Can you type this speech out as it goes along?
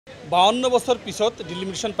52 বছৰ পিছত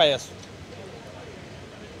ডিলিমিটেশ্যন পাই আছোঁ।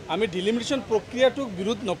 আমি ডিলিমিটেশ্যন প্ৰক্ৰিয়াটোক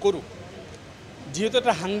বিৰোধ নকৰোঁ, যিহেতু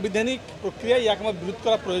এটা সাংবিধানিক প্ৰক্ৰিয়া, ইয়াক আমাৰ বিৰোধ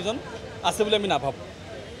কৰাৰ প্ৰয়োজন আছে বুলি আমি নাভাবোঁ।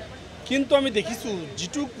 কিন্তু আমি দেখিছোঁ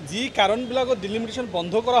যি কাৰণবিলাকত ডিলিমিটেশ্যন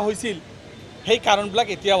বন্ধ কৰা হৈছিল সেই কাৰণবিলাক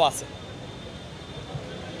এতিয়াও আছে।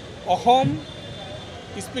 Assam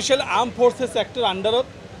special arm forces actor আণ্ডাৰত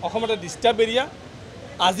অসম এটা ডিষ্টাৰ্ব এৰিয়া,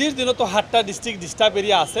 আজিৰ দিনতো 7টা ডিষ্ট্ৰিক্ট ডিষ্টাৰ্ব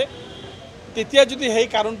এৰিয়া আছে। তেতিয়া যদি সেই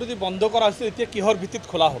কাৰণটো যদি বন্ধ কৰা হৈছিল, এতিয়া কিহৰ ভিত্তিত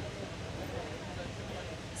খোলা হ'ল?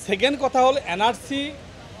 ছেকেণ্ড কথা হ'ল NRC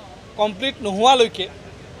কমপ্লিট নোহোৱালৈকে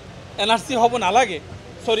NRC হ'ব নালাগে,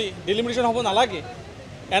 ডিলিমিটেশ্যন হ'ব নালাগে।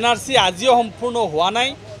 NRC আজিও সম্পূৰ্ণ হোৱা নাই।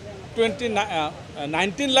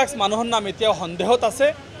 19 লাখ মানুহৰ নাম এতিয়াও সন্দেহত আছে।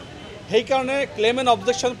 সেইকাৰণে ক্লেইম এণ্ড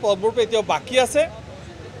অবজেকশ্যন পৰ্বটো এতিয়াও বাকী আছে।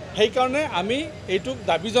 সেইকাৰণে আমি এইটোক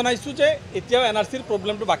দাবী জনাইছোঁ যে এতিয়াও NRCৰ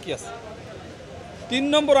প্ৰব্লেমটো বাকী আছে। 3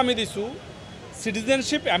 নম্বৰ আমি দিছোঁ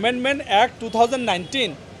চিটিজেনশ্বিপ এমেণ্ডমেণ্ট এক্ট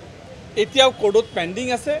 2019 এতিয়াও কোৰ্টত পেণ্ডিং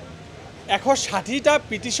আছে। 160টা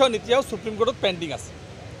পিটিশ্যন এতিয়াও সুপ্ৰিম কোৰ্টত পেণ্ডিং আছে।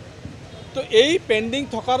 তো এই পেণ্ডিং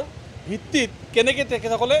থকাৰ ভিত্তিত কেনেকৈ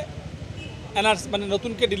তেখেতসকলে NRC মানে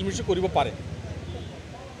নতুনকৈ ডিলিমিটেশ্যন কৰিব পাৰে?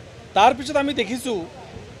 তাৰপিছত আমি দেখিছোঁ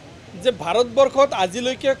যে ভাৰতবৰ্ষত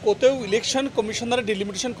আজিলৈকে ক'তেও ইলেকশ্যন কমিশ্যনাৰে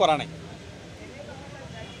ডিলিমিটেশ্যন কৰা নাই।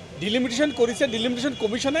 ডিলিমিটেশ্যন কৰিছে delimitation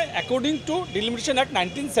কমিশ্যনে according to delimitation act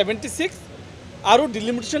 1976 আৰু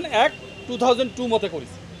ডিলিমিটেশ্যন এক্ট 2002 মতে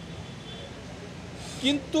কৰিছে।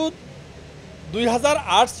 কিন্তু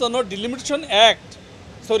 2008 চনৰ delimitation act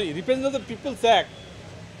representative of people's act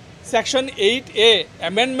section 8A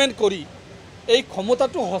amendment কৰি এই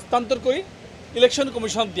ক্ষমতাটো হস্তান্তৰ কৰি ইলেকশ্যন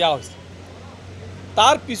কমিশ্যনক দিয়া হৈছে।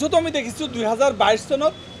 তাৰ পিছতো আমি দেখিছোঁ 2022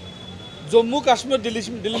 চনত জম্মু কাশ্মীৰত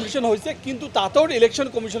ডিলিমিটেশ্যন হৈছে, কিন্তু তাতো ইলেকশ্যন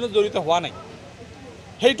কমিশ্যনৰ জড়িত হোৱা নাই,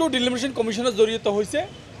 সেইটো ডিলিমিটেশ্যন কমিশ্যনৰ জড়িত হৈছে।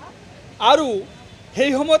 আৰু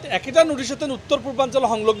সেই সময়ত একেটা নটিচতে উত্তৰ পূৰ্বাঞ্চল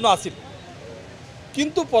সংলগ্ন আছিল,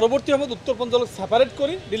 কিন্তু পৰৱৰ্তী সময়ত উত্তৰ পূৰ্বাঞ্চলক ছেপাৰেট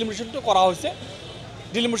কৰি ডিলিমিটেশ্যনটো কৰা হৈছে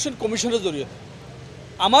ডিলিমিটেশ্যন কমিশ্যনৰ জৰিয়তে।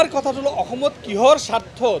 আমাৰ কথাটো হ'ল অসমত কিহৰ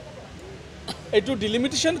স্বাৰ্থত এইটো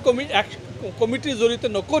ডিলিমিটেশ্যন কমিটিৰ জৰিয়তে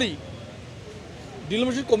নকৰি,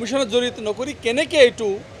 ডিলিমিটেশ্যন কমিশ্যনৰ জৰিয়তে নকৰি কেনেকৈ এইটো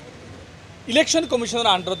ইলেকশ্যন কমিশ্যনৰ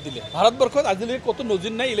আণ্ডাৰত দিলে? ভাৰতবৰ্ষত আজিলৈকে ক'তো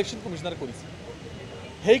নজিৰ নাই ইলেকশ্যন কমিশ্যনাৰ কৰিছে।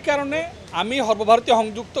 সেইকাৰণে আমি সৰ্বভাৰতীয়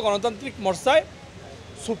সংযুক্ত গণতান্ত্ৰিক মৰ্চাই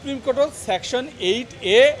supreme কোৰ্টৰ section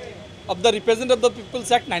 8A of the representative of the people's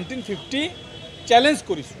act 1950 challenge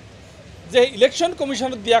কৰিছোঁ যে ইলেকশ্যন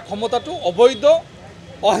কমিশ্যনত দিয়া ক্ষমতাটো অবৈধ,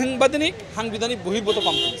 সাংবিধানিক বহিৰ্ভূত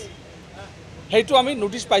কাম কৰিছে। সেইটো আমি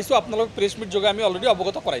নটিচ পাইছোঁ, আপোনালোক প্ৰেছ মিট যোগে আমি অলৰেডি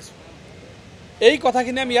অৱগত কৰাইছোঁ। এই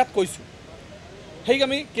কথাখিনি আমি ইয়াত কৈছোঁ। সেই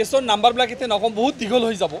আমি কেছৰ নাম্বাৰবিলাক এতিয়া নকওঁ, বহুত দীঘল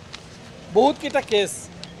হৈ যাব, বহুতকেইটা কেছ।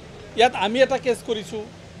 ইয়াত আমি এটা কেছ কৰিছোঁ,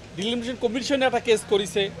 ডিলিমিটেশ্যন কমিশ্যনে এটা কেছ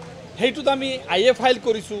কৰিছে, সেইটোত আমি IA ফাইল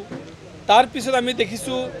কৰিছোঁ। তাৰপিছত আমি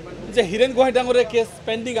দেখিছোঁ যে হীৰেণ গোহাঁই ডাঙৰীয়া কেছ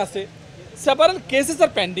পেণ্ডিং আছে, ছেপাৰেল কেছেছ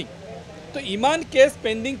আৰ পেণ্ডিং। তো ইমান কেছ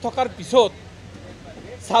পেণ্ডিং থকাৰ পিছত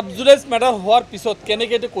ছাবজুডিচ মেটাৰ হোৱাৰ পিছত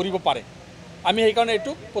কেনেকৈ এইটো কৰিব পাৰে? আমি সেইকাৰণে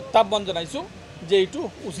এইটো প্ৰত্যাহ্বান জনাইছোঁ যে এইটো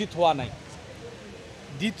উচিত হোৱা নাই।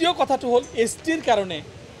 দ্বিতীয় কথাটো হ'ল STৰ কাৰণে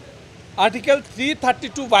আৰ্টিকেল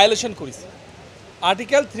 332 ভায়োলেশ্যন কৰিছে।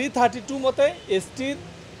 আৰ্টিকেল 332 মতে STৰ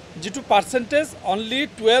যিটো পাৰ্চেণ্টেজ অনলি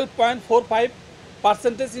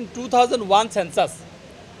 12.45% ইন 2001 চেঞ্চাছ,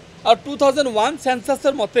 আৰু 2001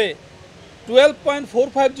 চেঞ্চাছৰ মতে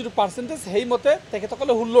 12.45 যিটো পাৰ্চেণ্টেজ সেই মতে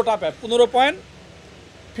তেখেতসকলে 16টা পায়,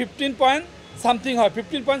 15.something হয়,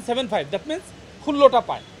 15.75, ডেট মিনছ 16টা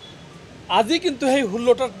পায়। আজি কিন্তু সেই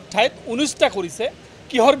 16টাৰ ঠাইত 19টা কৰিছে।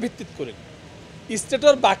 কিহৰ ভিত্তিত কৰিল?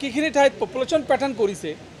 ষ্টেটৰ বাকীখিনি ঠাইত পপুলেশ্যন পেটাৰ্ণ কৰিছে।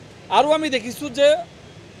 আৰু আমি দেখিছোঁ যে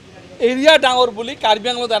এৰিয়া ডাঙৰ বুলি কাৰ্বি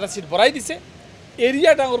আংলঙত এটা চিট বঢ়াই দিছে,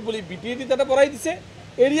 এৰিয়া ডাঙৰ বুলি BTADত এটা বঢ়াই দিছে,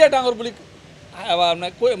 এৰিয়া ডাঙৰ বুলি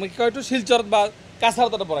শিলচৰত বা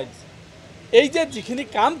কাছাৰত এটা বঢ়াই দিছে। এই যে যিখিনি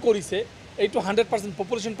কাম কৰিছে এইটো 100%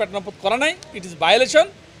 পপুলেশ্যন পেটাৰ্ণৰ ওপৰত কৰা নাই। It is ভায়োলেশ্যন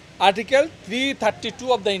article 332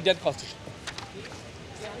 of the Indian constitution,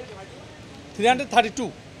 332।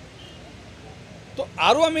 তো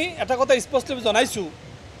আৰু আমি এটা কথা স্পষ্টভাৱে জনাইছোঁ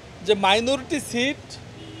যে মাইনৰিটি চিট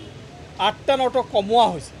 8টা 9টা কমোৱা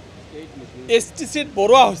হৈছে, ST চিট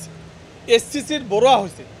বঢ়োৱা হৈছে, SC চিট বঢ়োৱা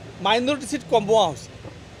হৈছে, মাইনৰিটি চিট কমোৱা হৈছে।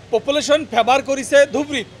 পপুলেশ্যন ফেভাৰ কৰিছে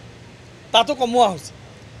ধুবুৰীত, তাতো কমোৱা হৈছে,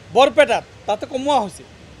 বৰপেটাত তাতে কমোৱা হৈছে,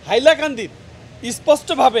 হাইলাকান্দিত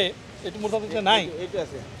স্পষ্টভাৱে এইটো মোৰ তাত নাই, এইটো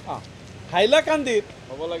আছে হাইলাকান্দিত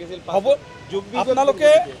হ'ব লাগিছিল, আপোনালোকে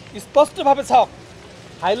স্পষ্টভাৱে চাওক।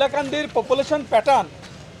 হাইলাকান্দিৰ পপুলেশ্যন পেটাৰ্ণ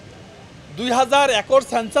 2001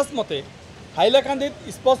 চেঞ্চাছ মতে হাইলাকান্দিত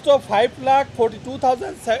স্পষ্ট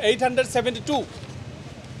 5,42,872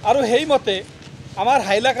 আৰু সেইমতে আমাৰ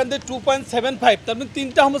হাইলাকান্দি 2.75 তাৰমানে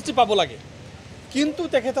 3টা সমষ্টি পাব লাগে কিন্তু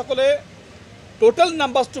তেখেতসকলে টোটাল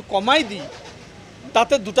নাম্বাৰটো কমাই দি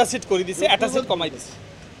তাতে 2টা সিট কৰি দিছে এটা সিট কমাই দিছে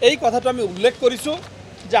এই কথাটো আমি উল্লেখ কৰিছোঁ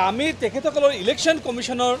যে আমি তেখেতসকলৰ ইলেকশ্যন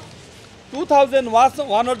কমিশনৰ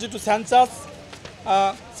 2001 যেটো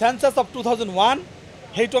সেন্সাস অফ 2001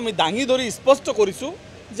 সেইটো আমি দাঙি ধৰি স্পষ্ট কৰিছোঁ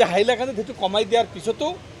যে হাইলাকান্দিত সেইটো কমাই দিয়াৰ পিছতো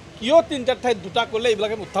কিয় 3টা ঠাইত 2টা কৰিলে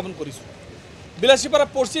এইবিলাক আমি উত্থাপন কৰিছোঁ বিলাসীপাৰা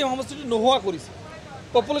পশ্চিম সমষ্টিটো নোহোৱা কৰিছে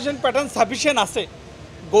পপুলেশ্যন পেটাৰ্ণ সাফিচিয়েণ্ট আছে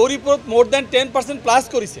গৌৰীপুৰত more than 10% প্লাছ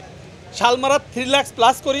কৰিছে শালমাৰাত 3 লাখ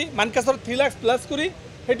প্লাছ কৰি মানকাছৰত 3 লাখ প্লাছ কৰি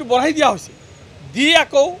সেইটো বঢ়াই দিয়া হৈছে দি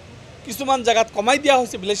আকৌ কিছুমান জায়গাত কমাই দিয়া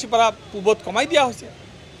হৈছে বিলাসীপাৰা পূবত কমাই দিয়া হৈছে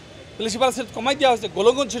বিলাসীপাৰা সিট কমাই দিয়া হৈছে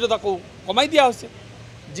গোলগঞ্জ সিটত আকৌ কমাই দিয়া হৈছে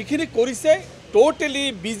যিখিনি কৰিছে টোটেলি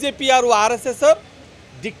বিজেপি আৰু আৰএছএছৰ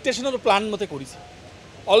ডিক্টেশ্যনৰ প্লান মতে কৰিছে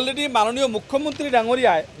অলৰেডি মাননীয় মুখ্যমন্ত্ৰী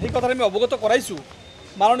ডাঙৰীয়াই এই কথা আমি অৱগত কৰাইছোঁ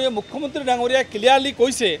মাননীয় মুখ্যমন্ত্ৰী ডাঙৰীয়াই ক্লিয়াৰলি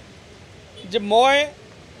কৈছে যে মই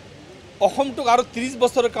অসমটোক আৰু 30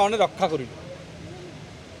 বছৰৰ কাৰণে ৰক্ষা কৰিলোঁ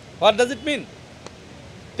হোৱাট ডাজ ইট মিন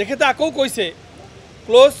তেখেতে আকৌ কৈছে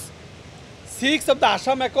close 6 of the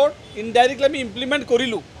Assam accord indirectly আমি ইমপ্লিমেণ্ট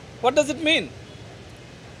কৰিলোঁ হোৱাট ডাজ ইট মিন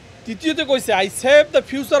তৃতীয়তে কৈছে আই save the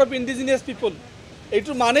future of indigenous পিপল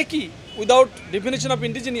এইটোৰ মানে কি without definition of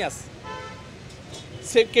indigenous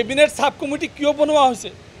cabinet sub committee কিয় বনোৱা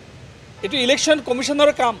হৈছে এটো ইলেকশ্যন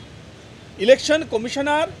কমিশনৰ কাম election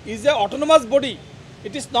commissioner is a autonomous body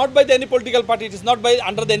it is not by any political party it is not by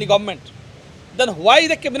under any government then why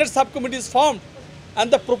the cabinet subcommittee is formed and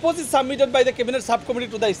the proposal is submitted by the cabinet subcommittee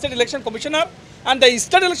to the state election commissioner and the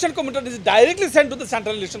state election commissioner is directly sent to the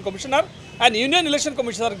central election commissioner and union election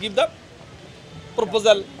commissioner give the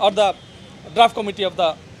proposal or the draft committee of the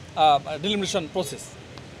delimitation process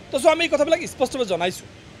তো so আমি এই কথাবিলাক স্পষ্টভাৱে জনাইছোঁ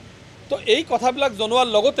তো এই কথাবিলাক জনোৱাৰ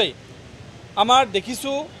লগতে আমাৰ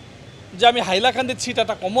দেখিছোঁ যে আমি হাইলাকান্দিত সিট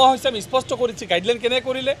এটা কমোৱা হৈছে আমি স্পষ্ট কৰিছোঁ গাইডলাইন কেনেকৈ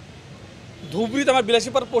কৰিলে ধুবুৰীত আমাৰ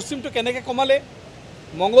বিলাসীপাৰা পশ্চিমটো কেনেকৈ কমালে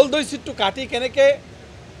মংগলদৈ সিটটো কাটি কেনেকৈ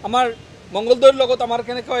আমাৰ মংগলদৈৰ লগত আমাৰ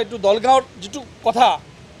কেনেকৈ এইটো দলগাঁৱৰ যিটো কথা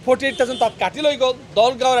 48,000 তাত কাটি লৈ গ'ল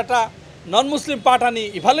দলগাঁৱৰ এটা নন মুছলিম পাৰ্ট আনি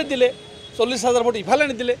ইফালে দিলে 40,000 ভোট ইফালে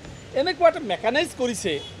আনি দিলে এনেকুৱা এটা মেকানাইজ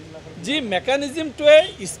কৰিছে যি মেকানিজমটোৱে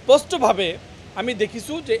স্পষ্টভাৱে আমি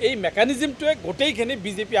দেখিছোঁ যে এই মেকানিজমটোৱে গোটেইখিনি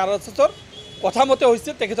বিজেপি আৰ এছ এছৰ কথা মতে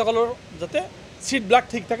হৈছে তেখেতসকলৰ যাতে সিটবিলাক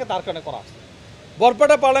ঠিক থাকে তাৰ কাৰণে কৰা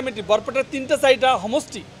বৰপেটা পাৰ্লামেণ্টে বৰপেটাৰ 3টা 4টা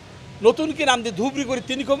সমষ্টি নতুনকৈ নাম দি ধুবুৰী কৰি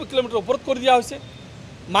 300 কিলোমিটাৰ ওপৰত কৰি দিয়া হৈছে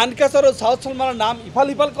মানকাছৰ আৰু চাউথ চলমাৰৰ নাম ইফাল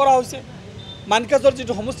সিফাল কৰা হৈছে মানকাছৰ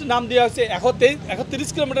যিটো সমষ্টিৰ নাম দিয়া হৈছে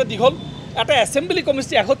 130 কিলোমিটাৰ দীঘল এটা এছেম্বলি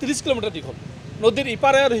কমিটি 130 কিলোমিটাৰ দীঘল নদীৰ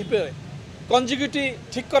ইপাৰে আৰু সিপাৰে কনজিকিউটি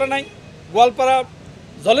ঠিক কৰা নাই গোৱালপাৰা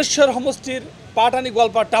জলেশ্বৰ সমষ্টিৰ পাৰ্ট আনি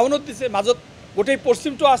গোৱালপাৰা টাউনত দিছে মাজত গোটেই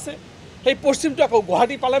পশ্চিমটো আছে সেই পশ্চিমটো আকৌ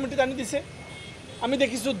গুৱাহাটী পাৰ্লামেণ্টত আনি দিছে আমি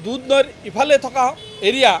দেখিছোঁ দুধ নৈৰ ইফালে থকা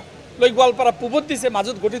এৰিয়া লৈ গোৱালপাৰা পূবত দিছে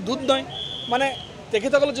মাজত গোটেই দুধ নৈ মানে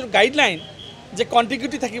তেখেতসকলৰ যিটো গাইডলাইন যে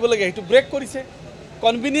কণ্টিগুইটি থাকিব লাগে সেইটো ব্ৰেক কৰিছে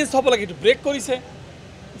কনভিনিয়েন্স হ'ব লাগে সেইটো ব্ৰেক কৰিছে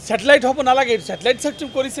ছেটেলাইট হ'ব নালাগে সেইটো ছেটেলাইট চিষ্টেম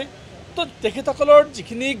কৰিছে তো তেখেতসকলৰ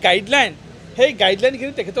যিখিনি গাইডলাইন সেই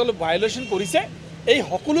গাইডলাইনখিনি তেখেতসকলে ভায়োলেশ্যন কৰিছে এই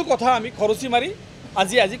সকলো কথা আমি খৰচি মাৰি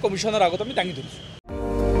আজি কমিশনৰ আগত আমি দাঙি ধৰিছোঁ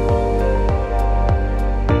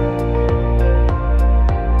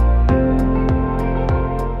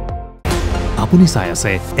আপুনি চাই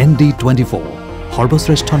আছে ND24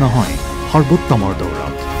 সৰ্বশ্ৰেষ্ঠ নহয় সৰ্বোত্তমৰ দৌৰ